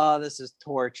 oh, this is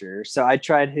torture. So I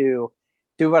try to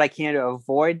do what I can to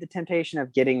avoid the temptation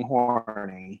of getting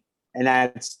horny. And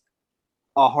that's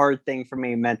a hard thing for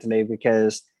me mentally,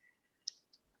 because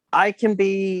I can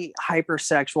be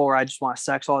hypersexual where I just want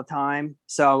sex all the time.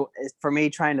 So for me,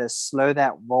 trying to slow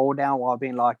that roll down while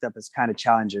being locked up is kind of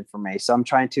challenging for me. So I'm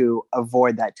trying to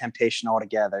avoid that temptation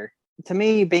altogether. To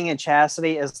me, being in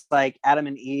chastity is like Adam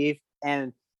and Eve,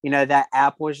 and that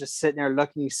apple is just sitting there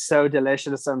looking so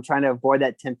delicious. So I'm trying to avoid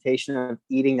that temptation of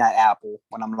eating that apple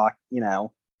when I'm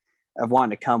of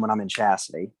wanting to come when I'm in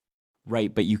chastity.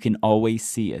 Right, but you can always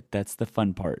see it. That's the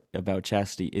fun part about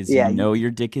chastity is your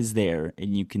dick is there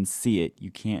and you can see it. You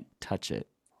can't touch it.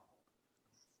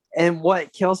 And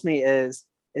what kills me is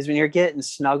when you're getting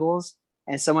snuggles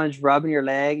and someone's rubbing your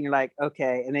leg and you're like,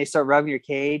 okay, and they start rubbing your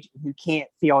cage, you can't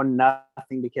feel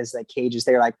nothing because that cage is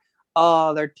there. Like,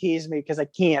 oh, they're teasing me because I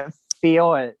can't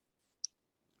feel it.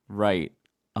 Right.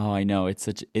 Oh, I know. It's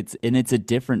a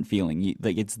different feeling.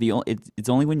 It's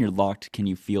only when you're locked can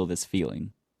you feel this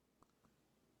feeling.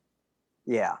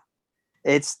 Yeah.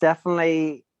 It's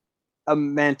definitely a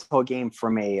mental game for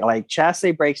me.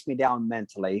 Chastity breaks me down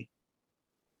mentally.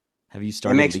 Have you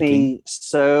started? It makes me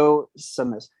so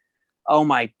oh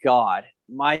my God.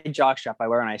 My jockstrap I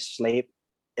wear when I sleep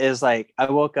is I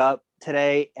woke up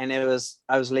today and I was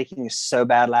leaking so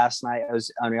bad last night. I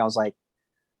was like,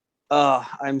 oh,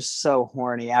 I'm so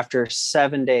horny after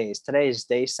 7 days. Today is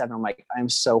day 7. I'm like, I'm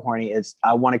so horny.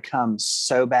 I want to come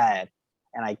so bad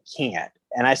and I can't.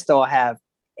 And I still have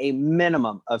a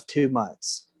minimum of 2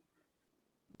 months.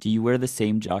 Do you wear the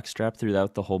same jockstrap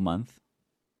throughout the whole month?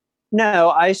 No,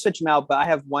 I switch them out, but I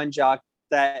have one jock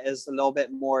that is a little bit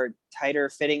more tighter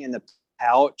fitting in the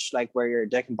pouch, like where your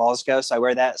dick and balls go. So I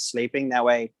wear that sleeping. That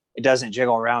way it doesn't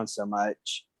jiggle around so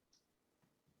much.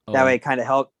 Oh. That way it kind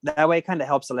of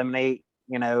helps eliminate,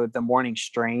 the morning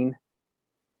strain.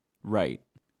 Right.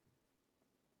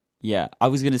 Yeah, I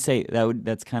was gonna say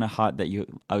that's kind of hot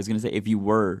I was gonna say if you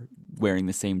were wearing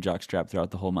the same jockstrap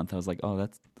throughout the whole month, I was like, oh,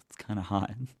 that's kind of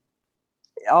hot.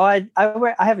 Oh, I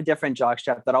have a different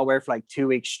jockstrap that I'll wear for 2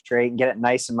 weeks straight and get it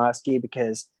nice and musky,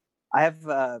 because I have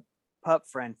a pup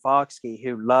friend, Foxy,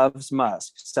 who loves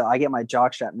musk. So I get my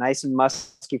jockstrap nice and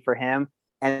musky for him,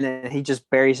 and then he just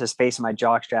buries his face in my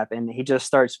jockstrap and he just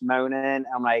starts moaning.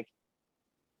 I'm like,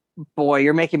 boy,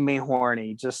 you're making me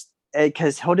horny. Just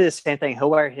because he'll do the same thing. He'll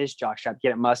wear his jockstrap,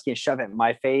 get it musky, and shove it in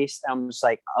my face. I'm just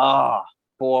like, oh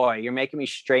boy, you're making me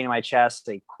strain my chest.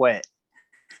 Quit.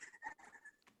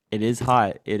 It is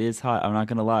hot. I'm not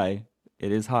gonna lie.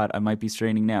 It is hot. I might be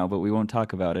straining now, but we won't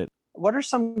talk about it. What are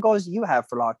some goals you have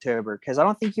for Locktober? Because I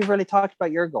don't think you've really talked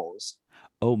about your goals.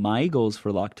 Oh, my goals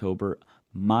for Locktober.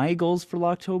 My goals for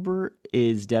Locktober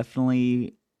is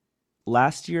definitely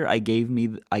last year I gave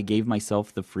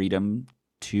myself the freedom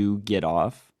to get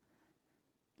off.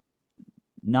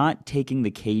 Not taking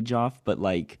the cage off, but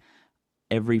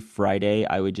every Friday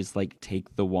I would just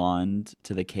take the wand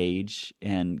to the cage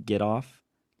and get off.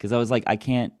 Because I was I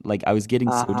can't, I was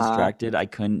getting so distracted, I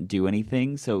couldn't do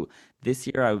anything. So this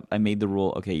year I made the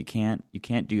rule, okay, you can't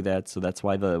do that. So that's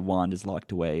why the wand is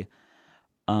locked away.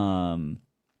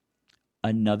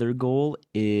 Another goal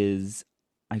is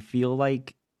I feel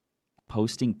like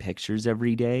posting pictures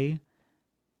every day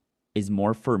is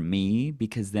more for me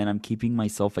because then I'm keeping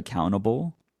myself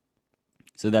accountable.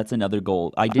 So that's another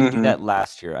goal. I didn't do that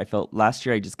last year. I felt last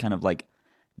year I just kind of like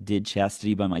did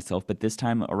chastity by myself, but this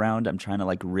time around I'm trying to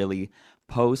like really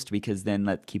post because then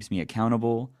that keeps me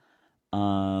accountable.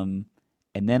 And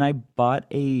then I bought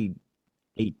a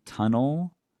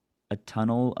tunnel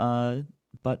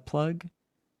butt plug.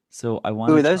 So I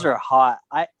want Ooh, to those are hot.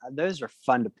 Those are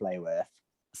fun to play with.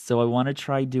 So I want to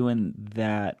try doing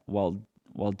that while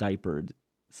diapered.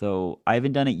 So I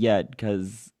haven't done it yet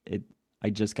because I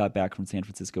just got back from San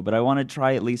Francisco, but I want to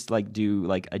try at least like do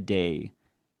like a day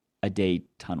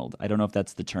tunneled. I don't know if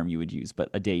that's the term you would use, but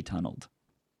a day tunneled.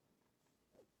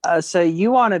 So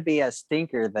you want to be a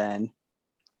stinker then,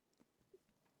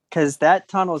 because that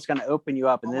tunnel is going to open you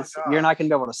up, and you're not going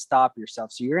to be able to stop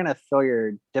yourself. So you're going to fill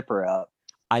your dipper up.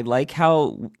 I like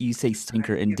how you say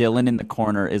stinker, and Dylan in the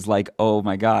corner is like, "Oh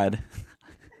my god."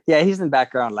 Yeah, he's in the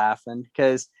background laughing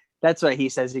because that's what he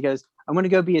says. He goes, "I'm going to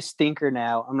go be a stinker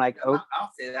now." I'm like, "Oh,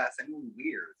 I'll say that. It's like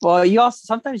weird. well." You also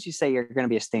sometimes you say you're going to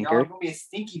be a No, stinker. I'm gonna be a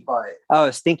stinky butt. Oh,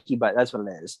 a stinky butt. That's what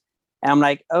it is. And I'm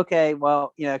like, okay,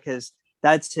 well, because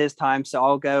that's his time. So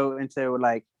I'll go into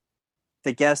like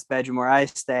the guest bedroom where I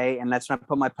stay, and that's when I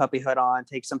put my puppy hood on,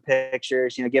 take some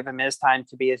pictures, give him his time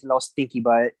to be his little stinky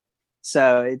butt.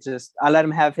 So I let him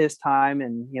have his time,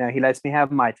 and he lets me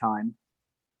have my time.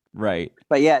 Right.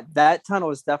 But yeah, that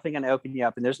tunnel is definitely going to open you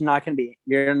up, and there's not going to be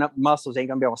your muscles ain't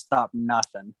going to be able to stop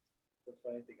nothing.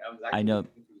 I know.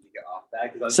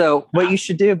 So what you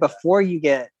should do before you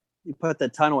put the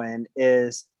tunnel in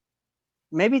is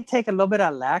maybe take a little bit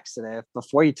of laxative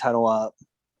before you tunnel up.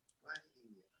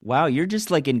 Wow, you're just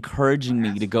like encouraging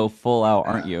me to go full out,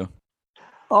 aren't you?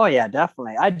 Oh yeah,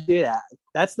 definitely. I do that.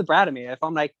 That's the brat of me. If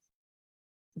I'm like,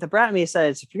 the brat of me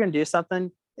says, if you're gonna do something,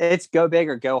 it's go big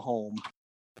or go home.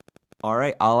 All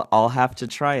right, I'll have to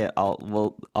try it.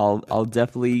 I'll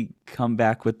definitely come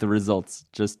back with the results.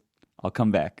 I'll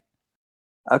come back.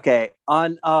 Okay,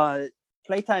 on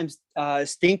Playtime's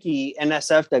stinky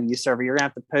NSFW server, you're gonna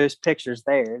have to post pictures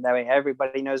there. That way,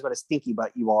 everybody knows what a stinky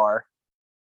butt you are.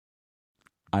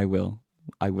 I will.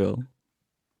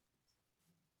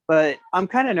 But I'm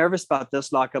kind of nervous about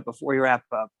this lockup before we wrap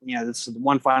up. This is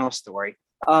one final story.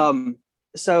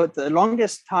 So the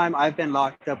longest time I've been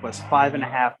locked up was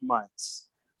 5.5 months.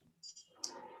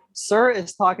 Sir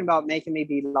is talking about making me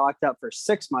be locked up for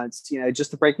 6 months,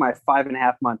 just to break my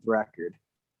 5.5 month record.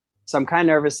 So I'm kind of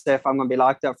nervous if I'm going to be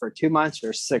locked up for 2 months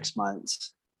or 6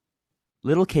 months.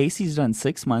 Little Casey's done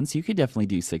 6 months. You could definitely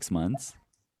do 6 months.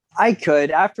 I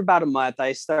could. After about a month,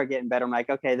 I start getting better. I'm like,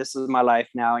 okay, this is my life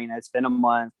now. It's been a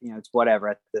month. It's whatever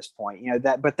at this point.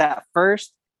 But that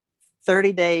first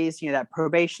 30 days, that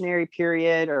probationary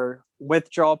period or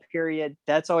withdrawal period,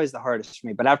 that's always the hardest for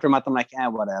me. But after a month, I'm like,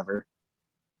 whatever.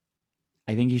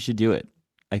 I think you should do it.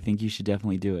 I think you should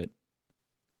definitely do it.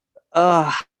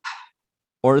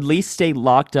 Or at least stay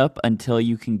locked up until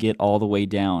you can get all the way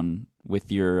down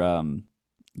with your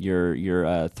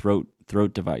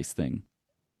throat device thing.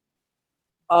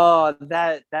 Oh,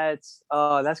 that's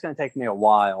going to take me a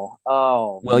while.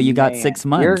 Oh, well, you got 6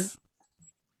 months.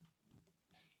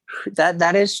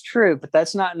 That is true, but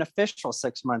that's not an official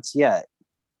 6 months yet.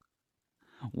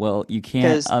 Well, you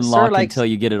can't unlock until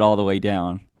you get it all the way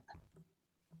down.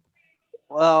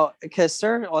 Well, because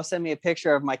Sir will send me a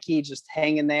picture of my key just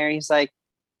hanging there. He's like,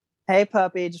 "Hey,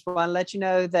 puppy, just want to let you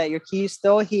know that your key's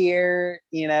still here."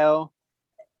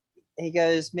 He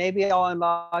goes, "Maybe I'll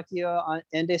unlock you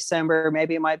in December.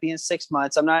 Maybe it might be in 6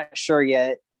 months. I'm not sure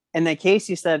yet." And then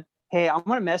Casey said, "Hey, I'm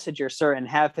going to message your sir and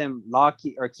have him lock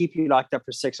you or keep you locked up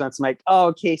for 6 months." I'm like,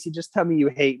 "Oh, Casey, just tell me you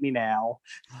hate me now."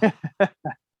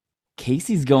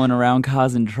 Casey's going around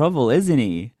causing trouble, isn't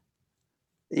he?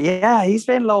 Yeah, he's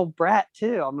been a little brat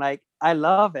too. I'm like, I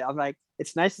love it. I'm like,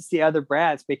 it's nice to see other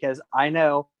brats because I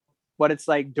know what it's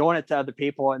like doing it to other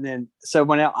people. And then, so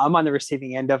when I'm on the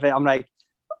receiving end of it, I'm like,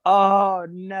 oh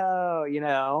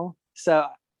no, So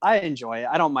I enjoy it.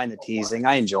 I don't mind the teasing.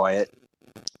 I enjoy it.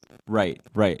 Right.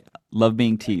 Love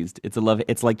being teased.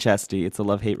 It's like chastity. It's a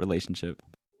love-hate relationship.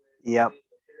 Yep.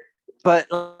 But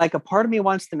like a part of me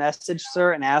wants to message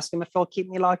Sir and ask him if he'll keep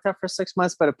me locked up for 6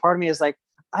 months. But a part of me is like,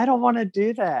 I don't want to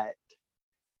do that.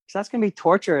 Because that's going to be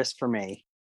torturous for me.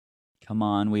 Come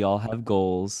on. We all have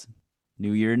goals.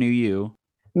 New year, new you.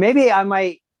 Maybe I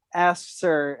might ask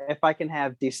Sir if I can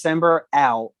have December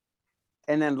out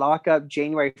and then lock up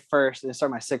January 1st and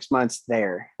start my 6 months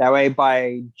there. That way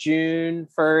by June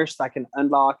 1st, I can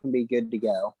unlock and be good to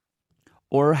go.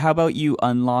 Or how about you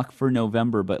unlock for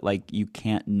November, but like you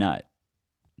can't nut?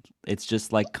 It's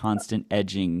just like constant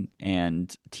edging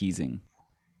and teasing.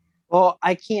 Well,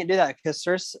 I can't do that because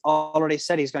Sir's already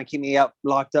said he's going to keep me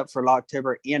locked up for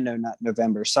October and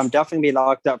November. So I'm definitely going to be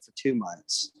locked up for 2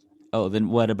 months. Oh, then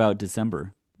what about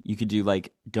December? You could do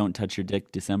like don't touch your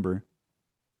dick December.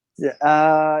 Yeah,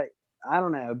 I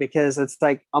don't know because it's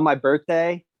like on my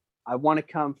birthday. I want to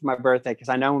come for my birthday because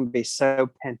I know I'm going to be so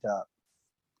pent up.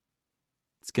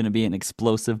 It's going to be an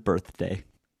explosive birthday.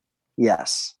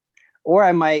 Yes. Or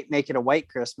I might make it a white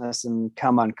Christmas and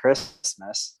come on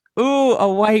Christmas. Ooh,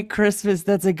 a white Christmas.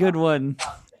 That's a good one.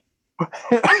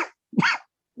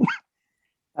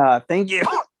 Thank you.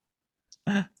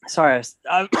 Sorry,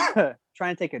 I'm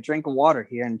trying to take a drink of water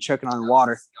here and choking on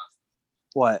water.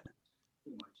 What?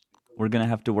 We're going to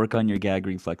have to work on your gag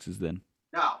reflexes then.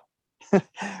 No.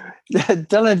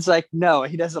 Dylan's like, no,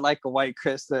 he doesn't like a white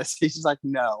Christmas. He's just like,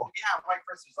 no. Yeah, white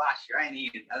Christmas last year.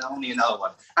 I don't need another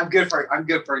one. I'm good for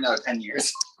another 10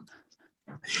 years.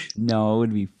 No, it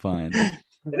would be fun.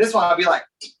 And this one I'll be like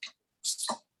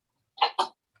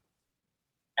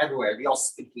everywhere. It'd be all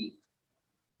sticky.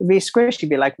 It'd be squishy, it'd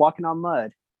be like walking on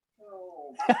mud.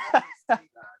 Oh, don't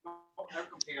never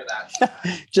compare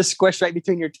that. Just squish right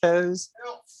between your toes.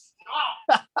 No,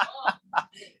 stop.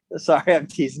 Sorry, I'm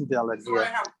teasing Dylan So I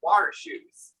here. have water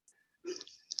shoes.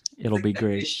 It'll be This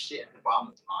great. shit at the bottom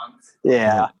of the pond.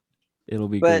 Yeah. It'll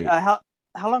be But great. how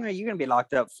long are you gonna be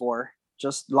locked up for?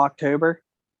 Just October?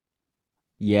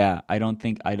 Yeah, I don't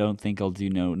think I'll do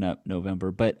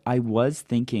November, but I was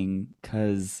thinking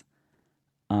because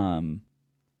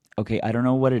okay, I don't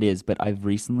know what it is, but I've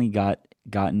recently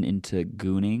gotten into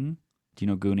gooning. Do you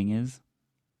know what gooning is?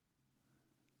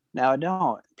 No, I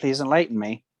don't. Please enlighten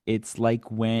me. It's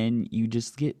like when you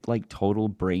just get like total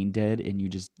brain dead and you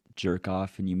just jerk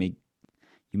off and you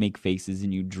make faces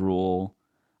and you drool.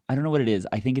 I don't know what it is.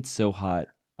 I think it's so hot.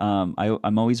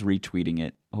 I'm always retweeting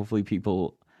it.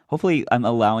 Hopefully I'm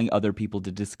allowing other people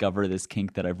to discover this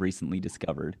kink that I've recently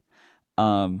discovered.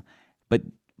 But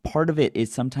part of it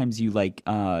is sometimes you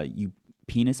you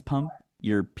penis pump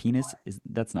your penis.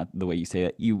 That's not the way you say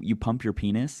it. You pump your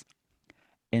penis.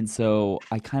 And so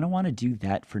I kind of want to do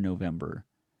that for November.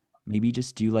 Maybe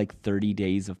just do like 30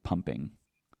 days of pumping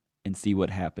and see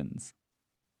what happens.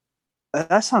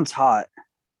 That sounds hot.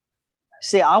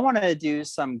 See, I want to do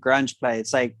some grunge play.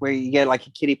 It's like where you get like a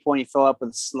kiddie pool and you fill up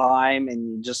with slime and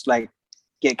you just like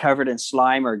get covered in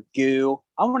slime or goo.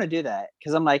 I want to do that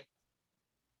because I'm like,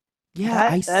 Yeah,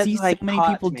 I that's see so like many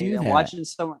hot people to me. do And that. watching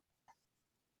someone,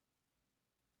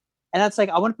 and that's like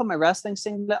I want to put my wrestling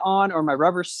singlet on or my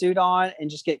rubber suit on and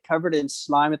just get covered in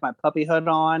slime with my puppy hood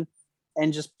on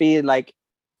and just be like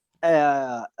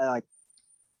I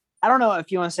don't know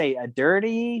if you want to say a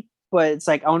dirty, but it's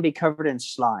like I want to be covered in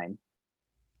slime.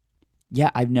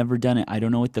 Yeah, I've never done it. I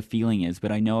don't know what the feeling is,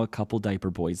 but I know a couple diaper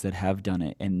boys that have done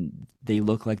it and they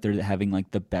look like they're having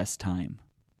like the best time.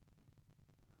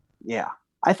 Yeah,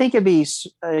 I think it'd be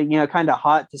kind of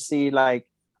hot to see like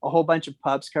a whole bunch of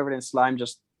pups covered in slime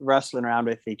just wrestling around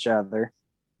with each other.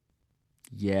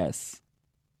 Yes.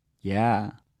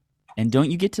 Yeah. And don't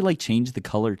you get to like change the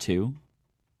color too?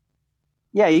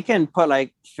 Yeah, you can put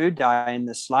like food dye in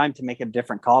the slime to make it a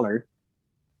different color.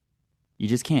 You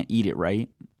just can't eat it, right?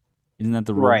 Isn't that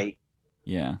the rule? Right.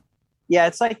 Yeah. Yeah,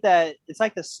 it's like that. It's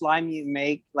like the slime you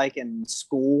make like in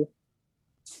school.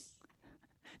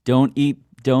 Don't eat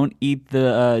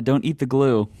the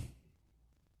glue.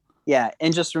 Yeah,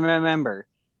 and just remember,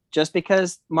 just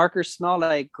because markers smell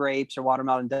like grapes or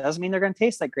watermelon doesn't mean they're going to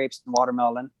taste like grapes and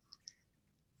watermelon.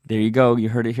 There you go. You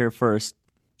heard it here first.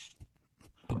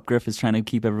 Griff is trying to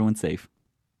keep everyone safe.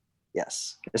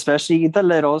 Yes, especially the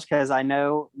littles, because I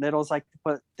know littles like to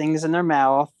put things in their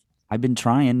mouth. I've been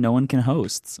trying. No one can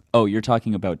host. Oh, you're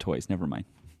talking about toys. Never mind.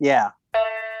 Yeah.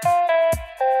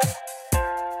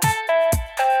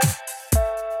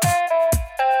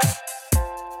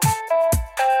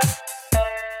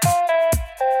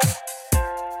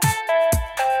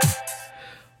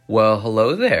 Well,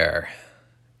 hello there.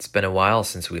 It's been a while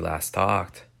since we last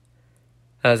talked.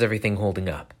 How's everything holding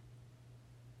up?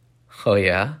 Oh,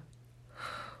 yeah?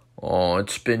 Oh,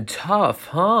 it's been tough,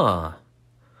 huh?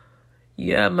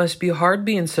 Yeah, it must be hard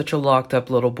being such a locked-up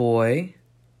little boy.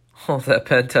 All that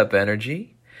pent-up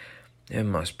energy. It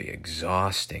must be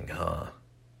exhausting, huh?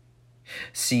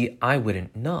 See, I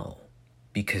wouldn't know,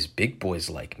 because big boys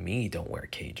like me don't wear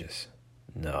cages.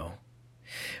 No.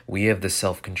 We have the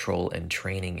self-control and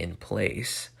training in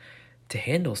place to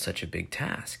handle such a big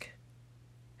task.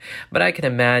 But I can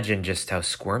imagine just how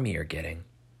squirmy you're getting.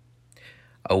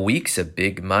 A week's a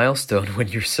big milestone when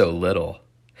you're so little.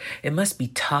 It must be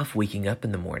tough waking up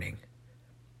in the morning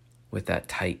with that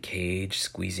tight cage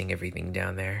squeezing everything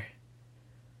down there.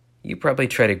 You probably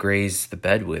try to graze the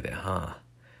bed with it, huh?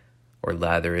 or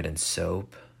lather it in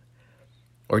soap,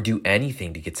 or do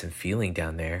anything to get some feeling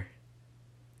down there.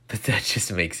 But that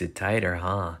just makes it tighter,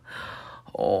 huh?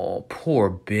 Oh, poor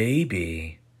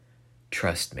baby.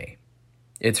 Trust me,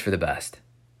 it's for the best.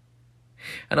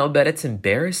 And I'll bet it's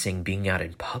embarrassing being out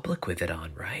in public with it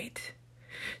on, right?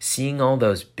 Seeing all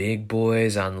those big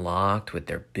boys unlocked with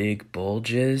their big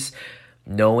bulges,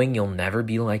 knowing you'll never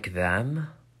be like them.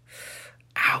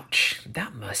 Ouch,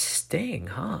 that must sting,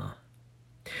 huh?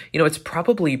 You know, it's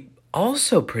probably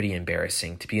also pretty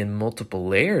embarrassing to be in multiple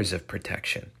layers of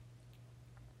protection.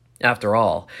 After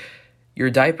all, your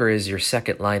diaper is your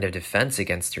second line of defense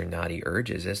against your naughty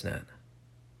urges, isn't it?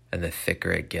 And the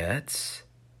thicker it gets,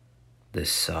 the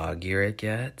soggier it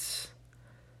gets,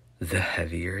 the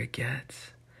heavier it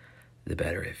gets, the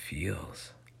better it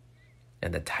feels.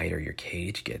 And the tighter your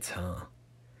cage gets, huh?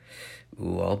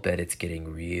 Ooh, I'll bet it's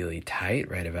getting really tight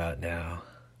right about now.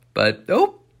 But,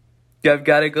 oh, I've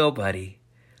got to go, buddy.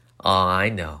 Oh, I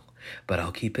know, but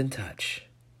I'll keep in touch.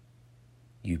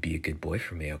 You be a good boy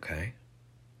for me, okay?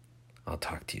 I'll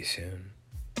talk to you soon.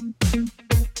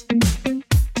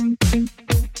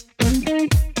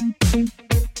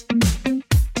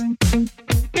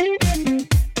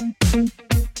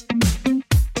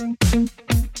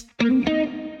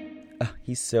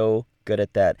 He's so good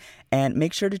at that. And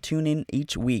make sure to tune in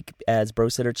each week as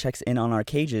Brositter checks in on our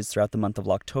cages throughout the month of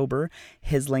October.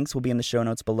 His links will be in the show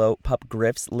notes below. Pup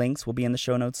Griff's links will be in the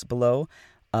show notes below.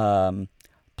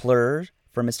 Plur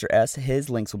for Mr. S, his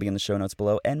links will be in the show notes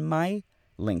below. And my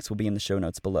links will be in the show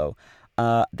notes below.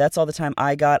 That's all the time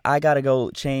I got. I gotta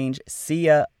go change. See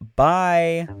ya.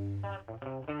 Bye.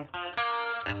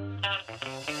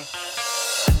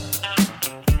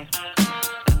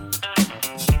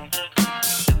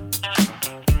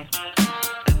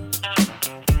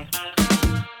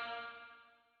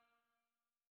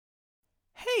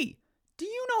 Hey, do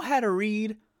you know how to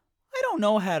read? I don't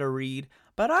know how to read,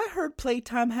 but I heard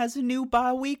Playtime has a new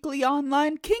bi-weekly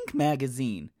online kink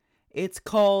magazine. It's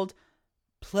called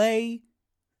Play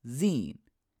Zine.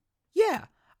 Yeah,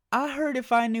 I heard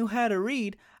if I knew how to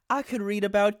read, I could read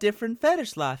about different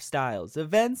fetish lifestyles,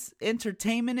 events,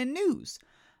 entertainment, and news.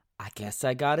 I guess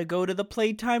I gotta go to the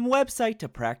Playtime website to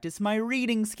practice my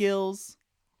reading skills.